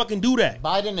 How could they fucking do that?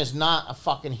 Biden is not a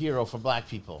fucking hero for black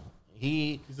people.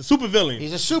 He's a supervillain.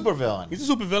 He's a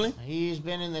supervillain. He's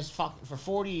been in this for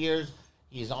 40 years.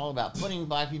 He's all about putting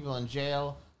black people in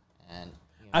jail. And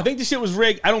I think the shit was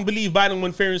rigged. I don't believe Biden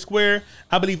won fair and square.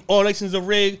 I believe all elections are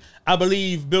rigged. I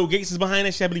believe Bill Gates is behind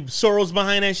that shit. I believe Soros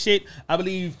behind that shit. I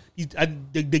believe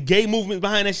the gay movement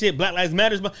behind that shit. Black Lives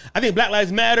Matter. I think Black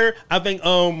Lives Matter. I think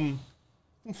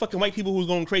fucking white people who was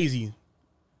going crazy,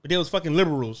 but they was fucking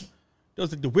liberals.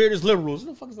 Those the weirdest liberals.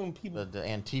 What the fuck is them people? The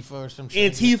Antifa or some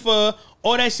shit. Antifa.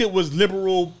 All that shit was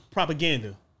liberal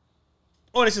propaganda.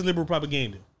 All that shit is liberal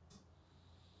propaganda.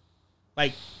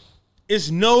 Like,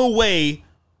 it's no way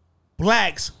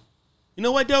blacks. You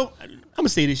know what though? I'm gonna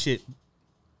say this shit.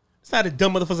 It's not the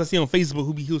dumb motherfuckers I see on Facebook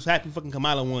who was happy fucking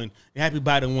Kamala won and happy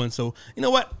Biden won. So you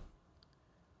know what?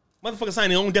 Motherfuckers sign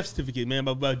their own death certificate, man,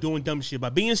 by doing dumb shit, by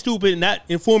being stupid and not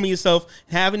informing yourself,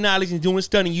 having knowledge and doing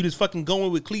studying. You just fucking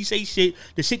going with cliche shit,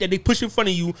 the shit that they push in front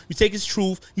of you. You take as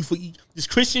truth. This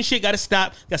Christian shit gotta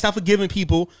stop. Gotta stop forgiving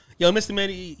people. Yo, Mr. Man,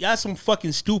 y'all some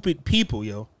fucking stupid people,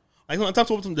 yo. Like I'm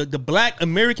talking about the black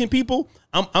American people.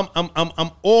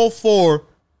 I'm all for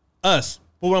us,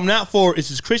 but what I'm not for is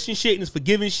this Christian shit and this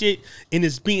forgiving shit and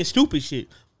this being stupid shit.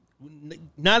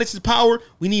 Knowledge is power.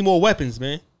 We need more weapons,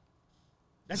 man.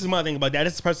 That's just my thing about that.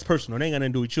 That's personal. It ain't got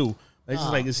nothing to do with you. It's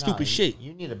just like it's stupid shit.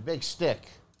 You need a big stick,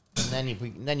 and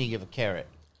then you give a carrot.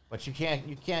 But you can't.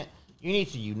 You need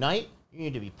to unite. You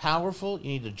need to be powerful. You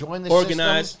need to join the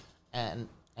organize, system,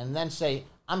 and then say,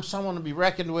 "I'm someone to be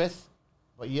reckoned with."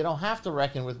 But you don't have to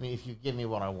reckon with me if you give me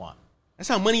what I want. That's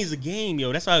how money is a game,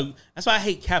 yo. That's why I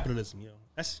hate capitalism, yo.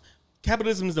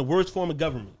 Capitalism is the worst form of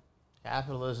government.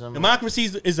 Capitalism. Democracy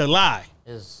is a lie.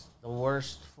 Is the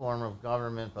worst form of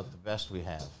government, but the best we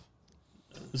have.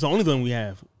 It's the only thing we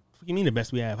have. What do you mean the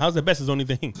best we have? How's the best is the only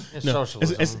thing? It's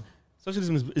socialism.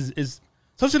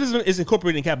 Socialism is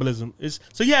incorporated in capitalism.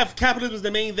 So you have capitalism is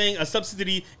the main thing. A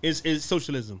subsidy is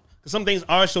socialism. Because some things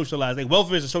are socialized. Like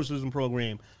welfare is a socialism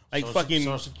program. Like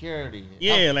Social Security.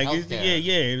 Yeah,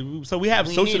 yeah. So we have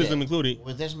socialism included.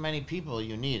 With this many people,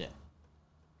 you need it.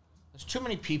 There's too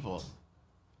many people.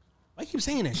 Why you keep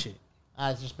saying that shit?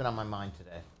 It's just been on my mind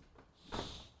today.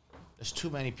 There's too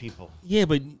many people. Yeah,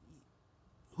 but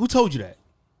who told you that?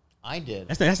 I did.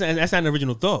 That's not an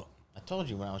original thought. I told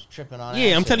you when I was tripping on.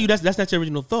 Yeah, I'm telling you that's not your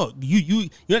original thought. You're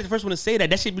not the first one to say that.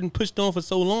 That shit been pushed on for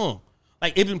so long.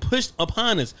 Like it been pushed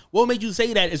upon us. What made you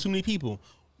say that? As so many people.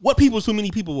 What people? So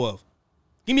many people of.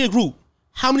 Give me a group.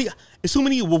 How many?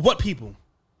 Assuming many. Well, what people?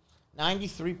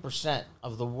 93%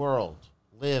 of the world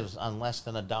lives on less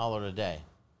than $1 a day.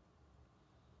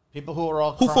 People who are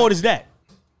all Whose fault is that?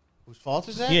 Whose fault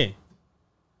is that? Yeah.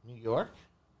 New York?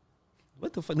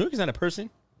 What the fuck? New York is not a person.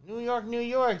 New York.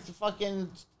 It's fucking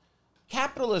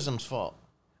capitalism's fault.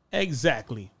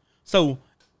 Exactly. So,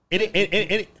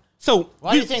 so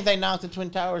why do you think they knocked the Twin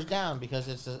Towers down? Because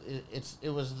it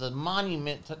was the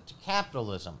monument to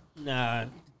capitalism. Nah,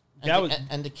 that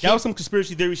was some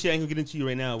conspiracy theory shit I ain't gonna get into you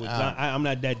right now. Which I'm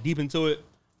not that deep into it,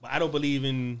 but I don't believe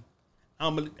in.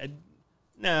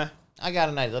 Nah. I got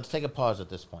an idea. Let's take a pause at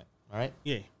this point. All right.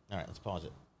 Yeah. All right. Let's pause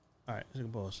it. All right. Let's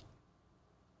take a pause.